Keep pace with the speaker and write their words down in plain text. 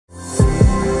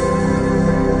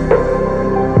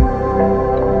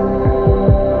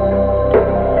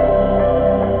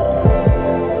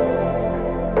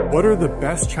the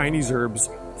best Chinese herbs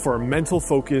for mental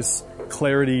focus,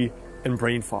 clarity, and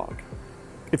brain fog.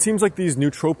 It seems like these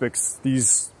nootropics,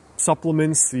 these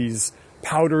supplements, these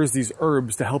powders, these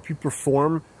herbs to help you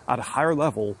perform at a higher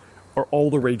level are all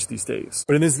the rage these days.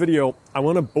 But in this video, I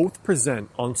want to both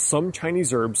present on some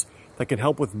Chinese herbs that can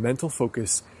help with mental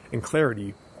focus and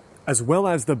clarity, as well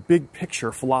as the big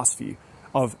picture philosophy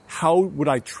of how would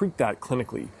I treat that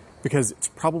clinically, because it's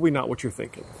probably not what you're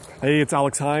thinking. Hey, it's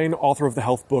Alex Hine, author of the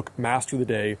health book, Master the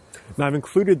Day, and I've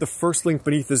included the first link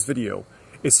beneath this video.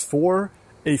 It's for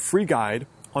a free guide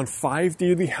on 5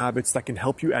 daily habits that can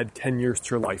help you add 10 years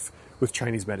to your life with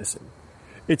Chinese medicine.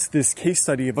 It's this case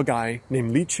study of a guy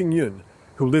named Li Qingyun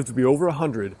who lived to be over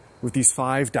 100 with these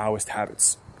 5 Taoist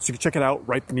habits. So you can check it out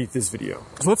right beneath this video.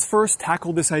 So let's first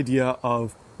tackle this idea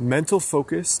of mental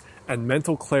focus and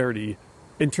mental clarity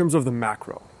in terms of the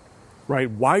macro,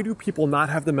 right? Why do people not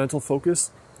have the mental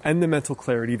focus and the mental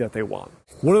clarity that they want?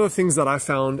 One of the things that I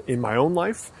found in my own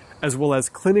life, as well as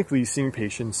clinically seeing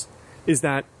patients, is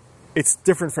that it's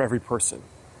different for every person,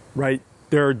 right?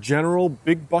 There are general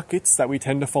big buckets that we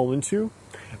tend to fall into,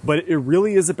 but it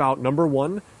really is about, number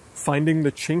one, finding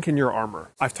the chink in your armor.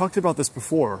 I've talked about this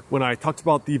before when I talked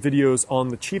about the videos on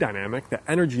the qi dynamic, the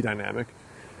energy dynamic.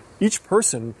 Each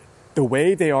person, the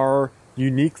way they are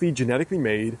uniquely genetically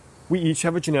made, we each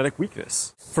have a genetic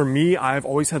weakness. For me, I've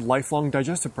always had lifelong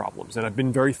digestive problems and I've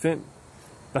been very thin.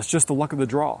 That's just the luck of the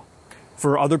draw.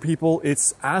 For other people,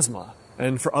 it's asthma.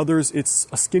 And for others, it's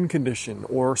a skin condition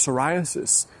or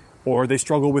psoriasis, or they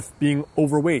struggle with being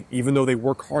overweight, even though they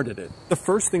work hard at it. The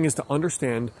first thing is to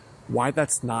understand why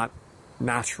that's not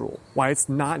natural, why it's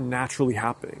not naturally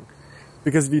happening.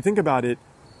 Because if you think about it,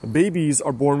 babies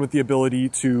are born with the ability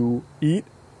to eat,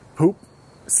 poop,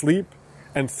 sleep,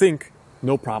 and think,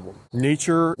 no problem.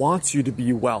 Nature wants you to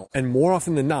be well. And more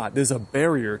often than not, there's a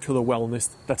barrier to the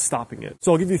wellness that's stopping it.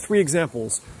 So I'll give you 3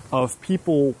 examples of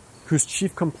people whose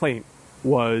chief complaint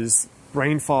was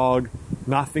brain fog,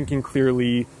 not thinking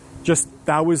clearly, just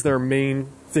that was their main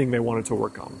thing they wanted to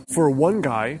work on. For one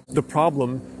guy, the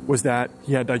problem was that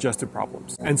he had digestive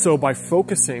problems. And so by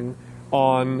focusing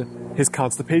on his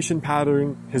constipation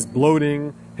pattern, his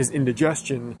bloating, his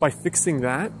indigestion, by fixing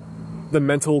that, the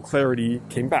mental clarity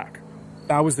came back.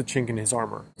 That was the chink in his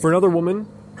armor. For another woman,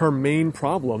 her main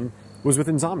problem was with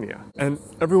insomnia. And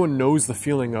everyone knows the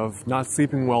feeling of not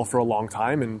sleeping well for a long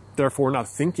time and therefore not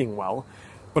thinking well.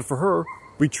 But for her,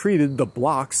 we treated the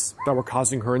blocks that were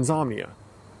causing her insomnia.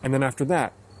 And then after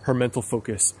that, her mental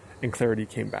focus and clarity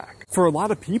came back. For a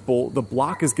lot of people, the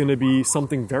block is going to be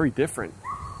something very different.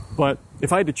 But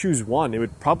if I had to choose one, it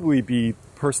would probably be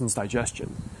person's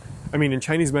digestion. I mean, in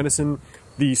Chinese medicine,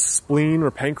 the spleen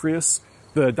or pancreas,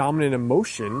 the dominant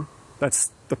emotion,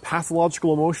 that's the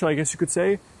pathological emotion, I guess you could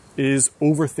say, is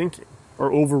overthinking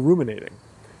or over-ruminating.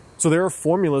 So there are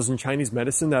formulas in Chinese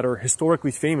medicine that are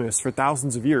historically famous for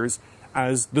thousands of years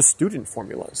as the student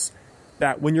formulas.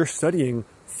 That when you're studying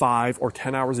 5 or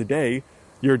 10 hours a day,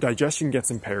 your digestion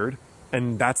gets impaired,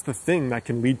 and that's the thing that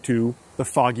can lead to the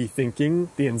foggy thinking,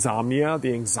 the insomnia,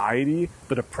 the anxiety,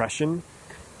 the depression.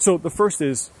 So the first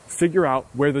is figure out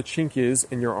where the chink is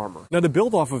in your armor. Now to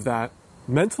build off of that,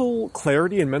 mental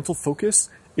clarity and mental focus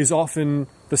is often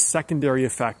the secondary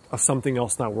effect of something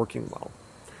else not working well.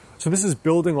 So this is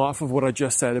building off of what I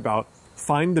just said about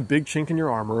find the big chink in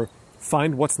your armor,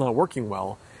 find what's not working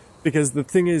well. Because the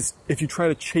thing is, if you try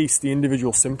to chase the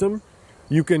individual symptom,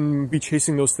 you can be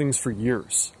chasing those things for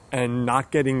years and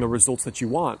not getting the results that you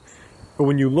want. But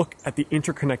when you look at the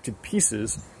interconnected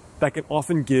pieces, that can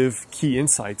often give key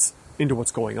insights into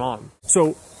what's going on.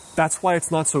 So that's why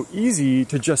it's not so easy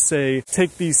to just say,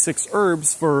 take these 6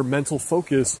 herbs for mental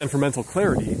focus and for mental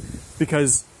clarity,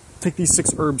 because take these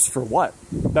 6 herbs for what?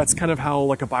 That's kind of how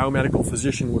like a biomedical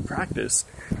physician would practice.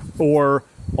 Or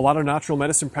a lot of natural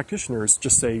medicine practitioners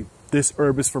just say, this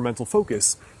herb is for mental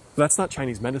focus. But that's not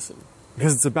Chinese medicine,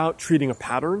 because it's about treating a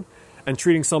pattern and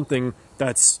treating something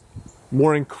that's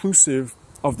more inclusive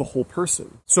of the whole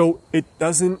person. So it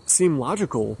doesn't seem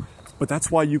logical, but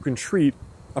that's why you can treat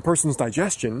a person's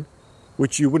digestion,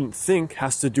 which you wouldn't think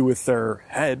has to do with their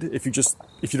head if you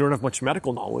don't have much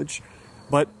medical knowledge,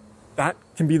 but that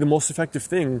can be the most effective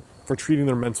thing for treating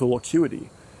their mental acuity.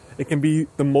 It can be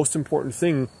the most important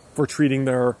thing for treating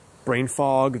their brain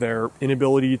fog, their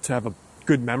inability to have a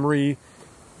good memory,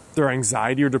 their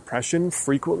anxiety or depression.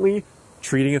 Frequently,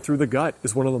 treating it through the gut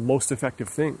is one of the most effective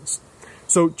things.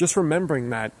 So just remembering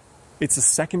that it's a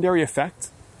secondary effect.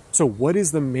 So what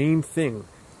is the main thing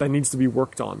that needs to be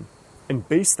worked on? And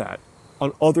base that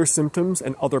on other symptoms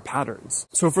and other patterns.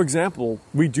 So for example,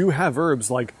 we do have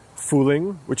herbs like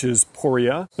Fuling, which is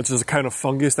poria, which is a kind of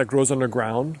fungus that grows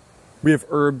underground. We have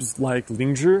herbs like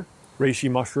lingzhi,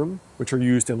 reishi mushroom, which are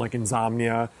used in like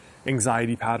insomnia,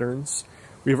 anxiety patterns.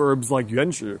 We have herbs like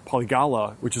yuanzhi,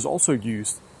 polygala, which is also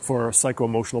used for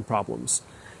psycho-emotional problems.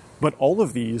 But all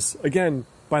of these, again,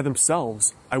 by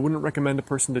themselves, I wouldn't recommend a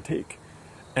person to take.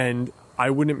 And I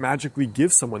wouldn't magically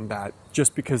give someone that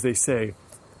just because they say,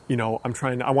 you know,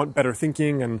 I want better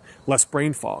thinking and less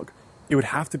brain fog. It would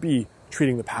have to be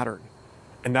treating the pattern.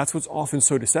 And that's what's often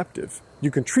so deceptive.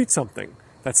 You can treat something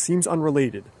that seems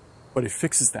unrelated, but it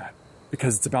fixes that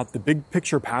because it's about the big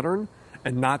picture pattern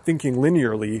and not thinking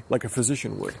linearly like a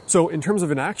physician would. So in terms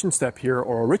of an action step here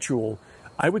or a ritual,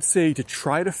 I would say to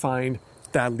try to find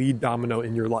that lead domino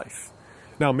in your life.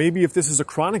 Now, maybe if this is a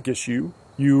chronic issue,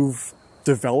 you've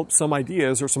developed some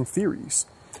ideas or some theories.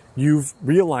 You've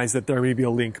realized that there may be a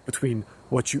link between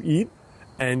what you eat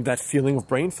and that feeling of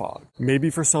brain fog. Maybe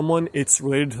for someone, it's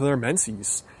related to their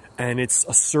menses, and it's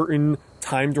a certain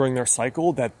time during their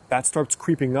cycle that starts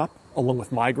creeping up along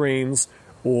with migraines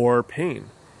or pain.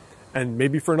 And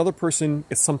maybe for another person,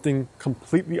 it's something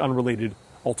completely unrelated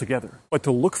altogether. But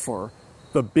to look for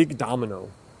the big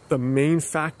domino, the main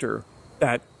factor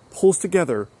that pulls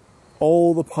together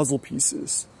all the puzzle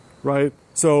pieces, right?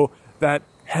 So that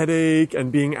headache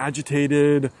and being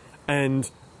agitated and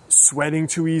sweating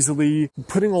too easily,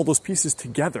 putting all those pieces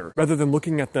together rather than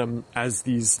looking at them as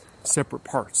these separate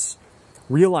parts,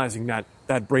 realizing that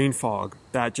that brain fog,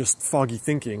 that just foggy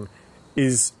thinking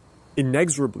is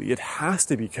inexorably, it has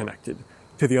to be connected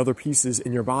to the other pieces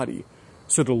in your body.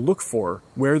 So to look for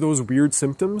where those weird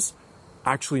symptoms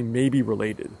actually may be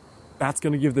related, that's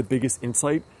going to give the biggest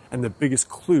insight and the biggest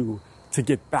clue to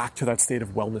get back to that state of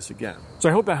wellness again. So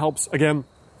I hope that helps. Again,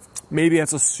 maybe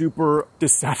that's a super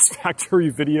dissatisfactory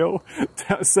video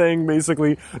saying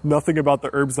basically nothing about the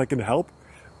herbs that can help,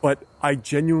 but I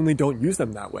genuinely don't use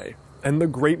them that way. And the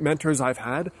great mentors I've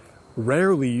had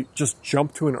rarely just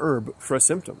jump to an herb for a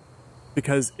symptom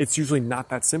because it's usually not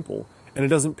that simple and it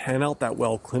doesn't pan out that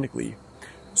well clinically.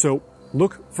 So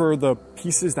look for the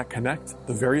pieces that connect,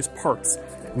 the various parts,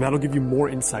 and that'll give you more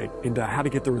insight into how to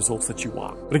get the results that you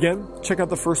want. But again, check out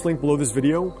the first link below this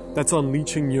video. That's on Li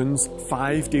Ching Yun's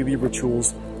 5 daily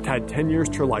rituals to add 10 years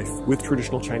to your life with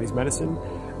traditional Chinese medicine.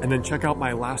 And then check out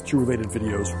my last 2 related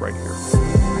videos right here.